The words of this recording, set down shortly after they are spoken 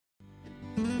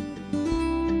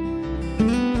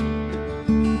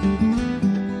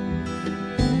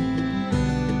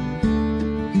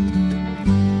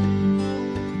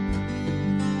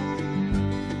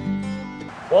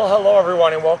Well, hello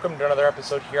everyone, and welcome to another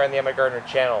episode here on the MIgardener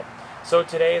channel. So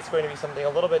today it's going to be something a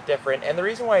little bit different, and the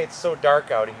reason why it's so dark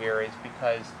out here is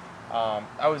because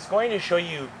I was going to show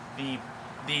you the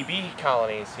bee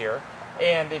colonies here,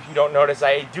 and if you don't notice,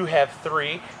 I do have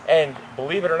 3, and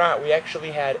believe it or not, we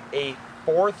actually had a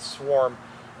 4th swarm,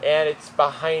 and it's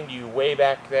behind you, way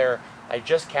back there. I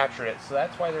just captured it, so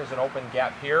that's why there's an open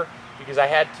gap here, because I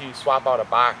had to swap out a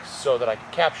box so that I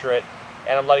could capture it,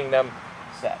 and I'm letting them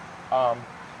set.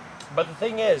 But the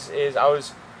thing is I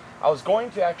was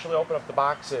going to actually open up the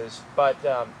boxes, but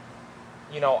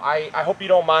you know, I hope you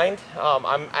don't mind.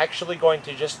 I'm actually going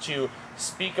to just to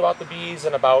speak about the bees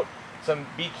and about some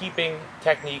beekeeping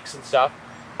techniques and stuff,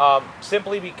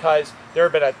 simply because there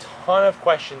have been a ton of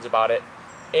questions about it,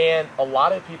 and a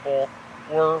lot of people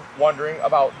were wondering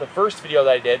about the first video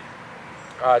that I did,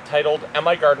 titled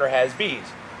 "MIgardener Has Bees,"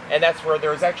 and that's where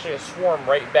there was actually a swarm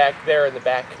right back there in the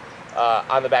back,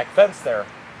 on the back fence there.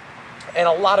 And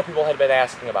a lot of people had been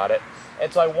asking about it,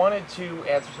 and so I wanted to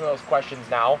answer some of those questions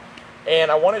now,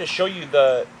 and I wanted to show you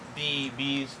the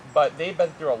bees, but they've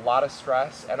been through a lot of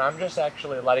stress, and I'm just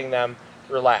actually letting them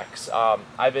relax.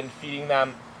 I've been feeding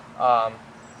them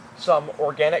some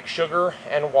organic sugar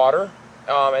and water,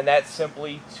 and that's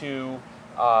simply to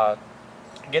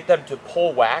get them to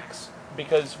pull wax,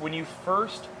 because when you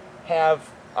first have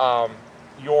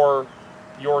your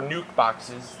nuke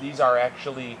boxes, these are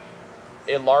actually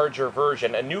a larger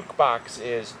version. A nuke box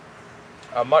is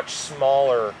a much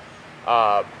smaller,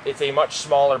 it's a much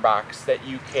smaller box that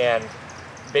you can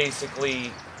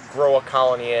basically grow a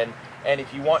colony in, and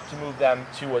if you want to move them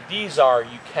to what these are,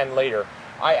 you can later.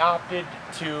 I opted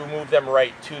to move them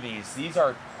right to these. These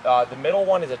are, the middle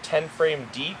one is a 10 frame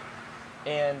deep,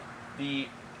 and the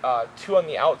 2 on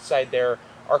the outside there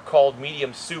are called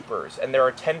medium supers, and they're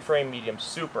a 10 frame medium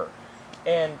super.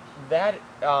 And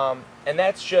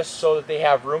that's just so that they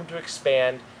have room to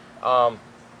expand,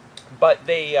 but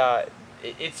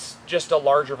it's just a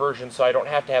larger version, so I don't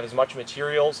have to have as much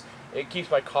materials. It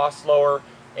keeps my costs lower,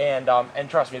 and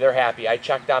trust me, they're happy. I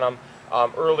checked on them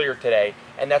earlier today,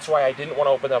 and that's why I didn't want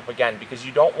to open them up again, because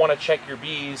you don't want to check your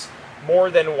bees more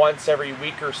than once every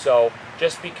week or so,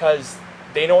 just because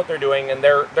they know what they're doing and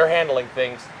they're handling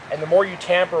things. And the more you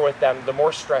tamper with them, the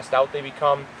more stressed out they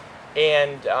become,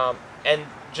 and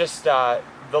just the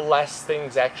less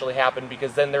things actually happen,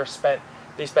 because then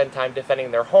they spend time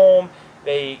defending their home,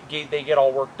 they get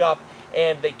all worked up,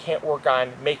 and they can't work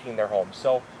on making their home.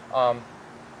 So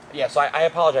yeah, so I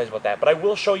apologize about that, but I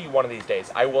will show you one of these days.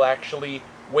 I will actually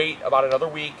wait about another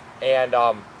week, and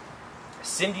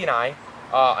Cindy and I,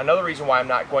 another reason why I'm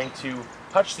not going to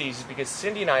touch these is because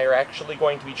Cindy and I are actually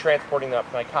going to be transporting them up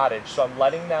to my cottage, so I'm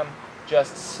letting them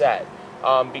just set,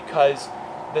 because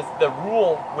the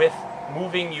rule with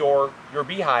moving your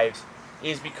beehives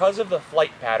is because of the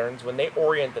flight patterns. When they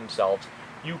orient themselves,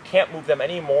 you can't move them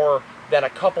any more than a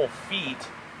couple feet,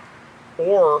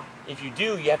 or if you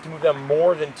do, you have to move them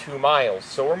more than 2 miles.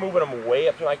 So we're moving them way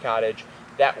up to my cottage.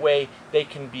 That way they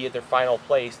can be at their final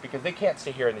place, because they can't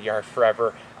stay here in the yard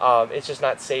forever. It's just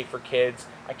not safe for kids.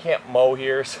 I can't mow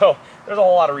here, so there's a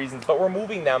whole lot of reasons, but we're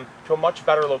moving them to a much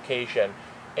better location,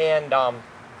 and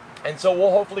so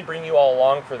we'll hopefully bring you all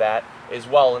along for that as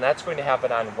well, and that's going to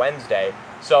happen on Wednesday.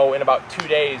 So in about 2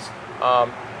 days,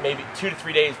 maybe 2 to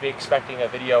 3 days, be expecting a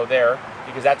video there,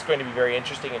 because that's going to be very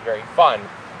interesting and very fun,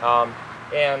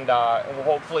 and we'll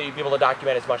hopefully be able to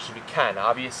document as much as we can.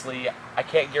 Obviously, I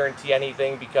can't guarantee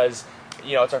anything, because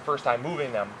you know, it's our first time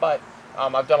moving them, but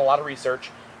I've done a lot of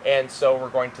research, and so we're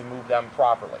going to move them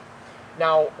properly.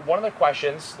 Now, one of the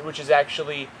questions, which is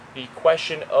actually the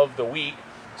question of the week,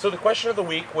 so the question of the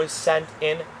week was sent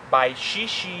in by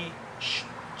Shishi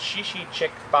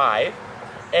Chick 5,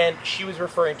 and she was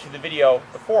referring to the video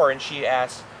before, and she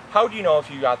asked, "How do you know if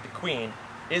you got the queen?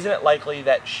 Isn't it likely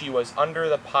that she was under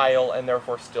the pile and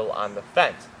therefore still on the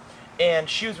fence?" And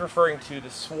she was referring to the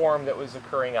swarm that was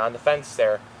occurring on the fence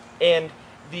there. And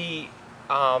the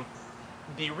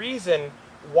reason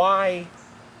why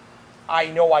I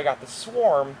know I got the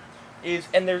swarm is,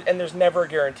 and there's never a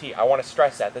guarantee. I want to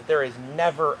stress that there is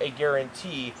never a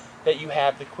guarantee that you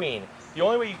have the queen. The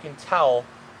only way you can tell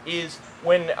is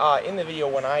when in the video,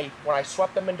 when I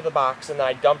swept them into the box and then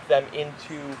I dumped them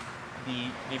into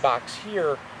the box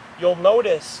here, you'll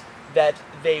notice that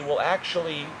they will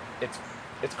actually,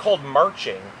 it's called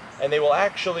marching, and they will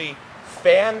actually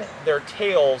fan their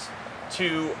tails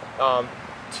to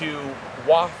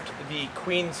waft the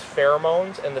queen's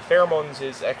pheromones, and the pheromones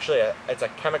is actually it's a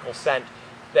chemical scent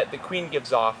that the queen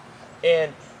gives off,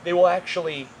 and they will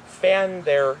actually fan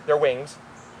their wings,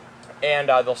 and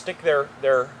they'll stick their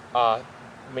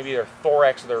maybe their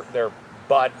thorax, their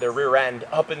butt, their rear end,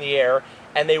 up in the air,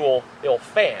 and they'll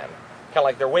fan, kind of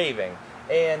like they're waving.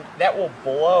 And that will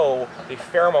blow the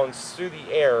pheromones through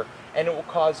the air, and it will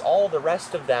cause all the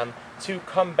rest of them to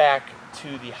come back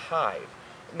to the hive.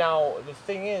 Now, the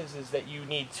thing is that you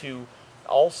need to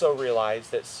also realize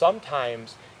that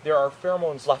sometimes there are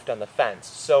pheromones left on the fence.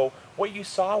 So what you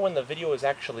saw when the video was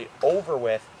actually over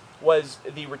with was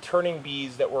the returning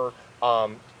bees that were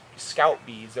scout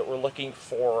bees that were looking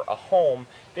for a home.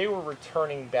 They were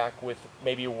returning back with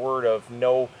maybe a word of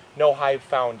no hive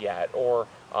found yet, or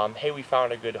hey, we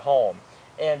found a good home.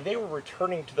 And they were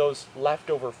returning to those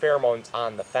leftover pheromones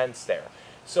on the fence there.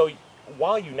 So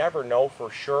while you never know for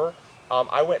sure,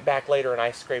 I went back later and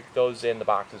I scraped those in the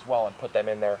box as well and put them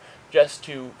in there just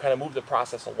to kind of move the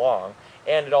process along.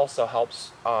 And it also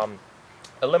helps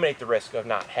eliminate the risk of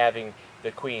not having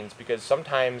the queens, because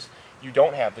sometimes you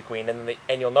don't have the queen,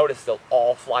 and you'll notice they'll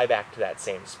all fly back to that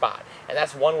same spot. And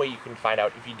that's one way you can find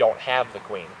out if you don't have the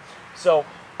queen. So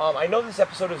I know this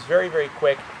episode is very, very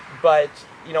quick, but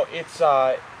you know, it's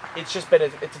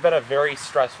been a very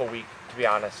stressful week, to be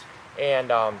honest.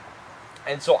 And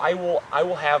so I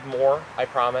will have more, I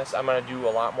promise. I'm going to do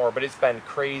a lot more, but it's been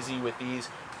crazy with these.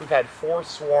 We've had 4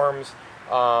 swarms.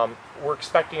 We're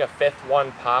expecting a 5th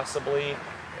one possibly,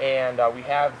 and we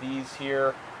have these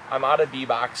here. I'm out of bee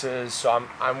boxes, so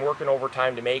I'm working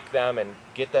overtime to make them and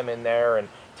get them in there and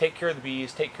take care of the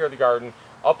bees, take care of the garden,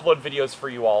 upload videos for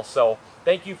you all. So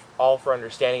thank you all for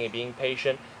understanding and being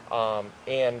patient.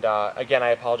 Again, I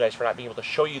apologize for not being able to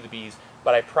show you the bees,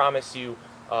 but I promise you,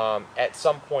 at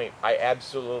some point, I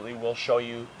absolutely will show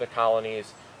you the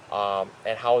colonies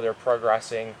and how they're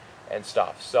progressing and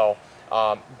stuff. So,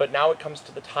 but now it comes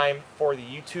to the time for the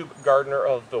YouTube Gardener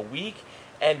of the Week,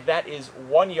 and that is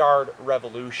 1 Yard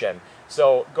Revolution.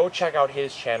 So go check out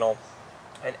his channel.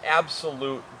 An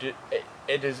absolute,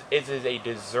 it is a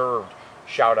deserved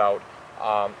shout out.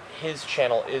 His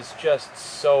channel is just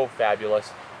so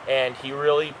fabulous, and he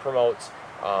really promotes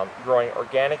growing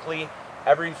organically.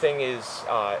 Everything is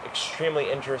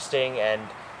extremely interesting, and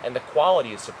the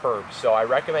quality is superb. So I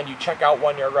recommend you check out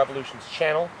 1 Yard Revolution's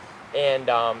channel, and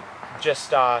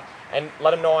and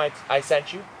let him know I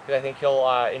sent you, because I think he'll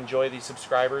enjoy these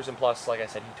subscribers, and plus, like I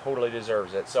said, he totally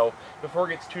deserves it. So before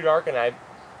it gets too dark and I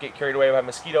get carried away by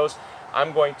mosquitoes,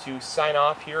 I'm going to sign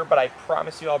off here, but I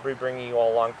promise you I'll be bringing you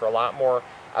all along for a lot more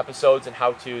episodes and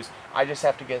how-tos. I just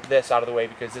have to get this out of the way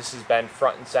because this has been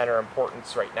front and center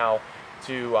importance right now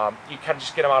to you kind of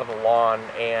just get them out of the lawn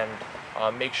and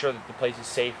make sure that the place is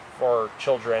safe for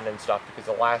children and stuff, because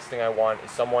the last thing I want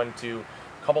is someone to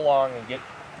come along and get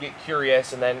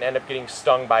curious and then end up getting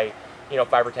stung by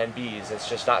 5 or 10 bees. It's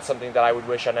just not something that I would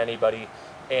wish on anybody,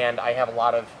 and I have a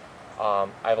lot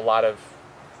of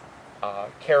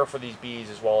care for these bees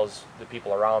as well as the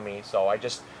people around me, so I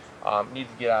just need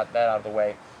to get that out of the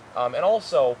way. And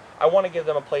also, I want to give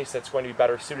them a place that's going to be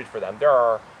better suited for them. There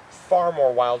are far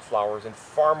more wildflowers and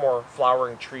far more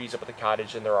flowering trees up at the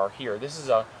cottage than there are here. This is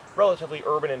a relatively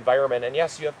urban environment, and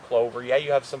yes, you have clover, yeah,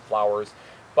 you have some flowers,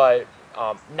 but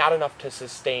not enough to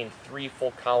sustain 3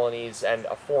 full colonies and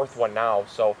a 4th one now.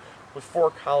 So with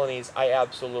 4 colonies, I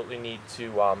absolutely need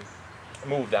to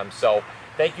move them. So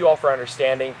thank you all for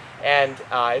understanding, and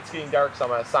it's getting dark, so I'm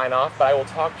going to sign off, but I will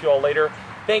talk to you all later.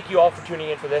 Thank you all for tuning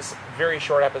in for this very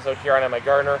short episode here on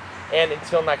MIgardener, and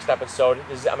until next episode,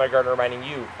 this is MIgardener reminding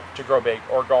you to grow big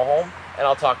or go home, and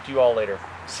I'll talk to you all later.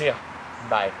 See ya.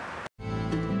 Bye.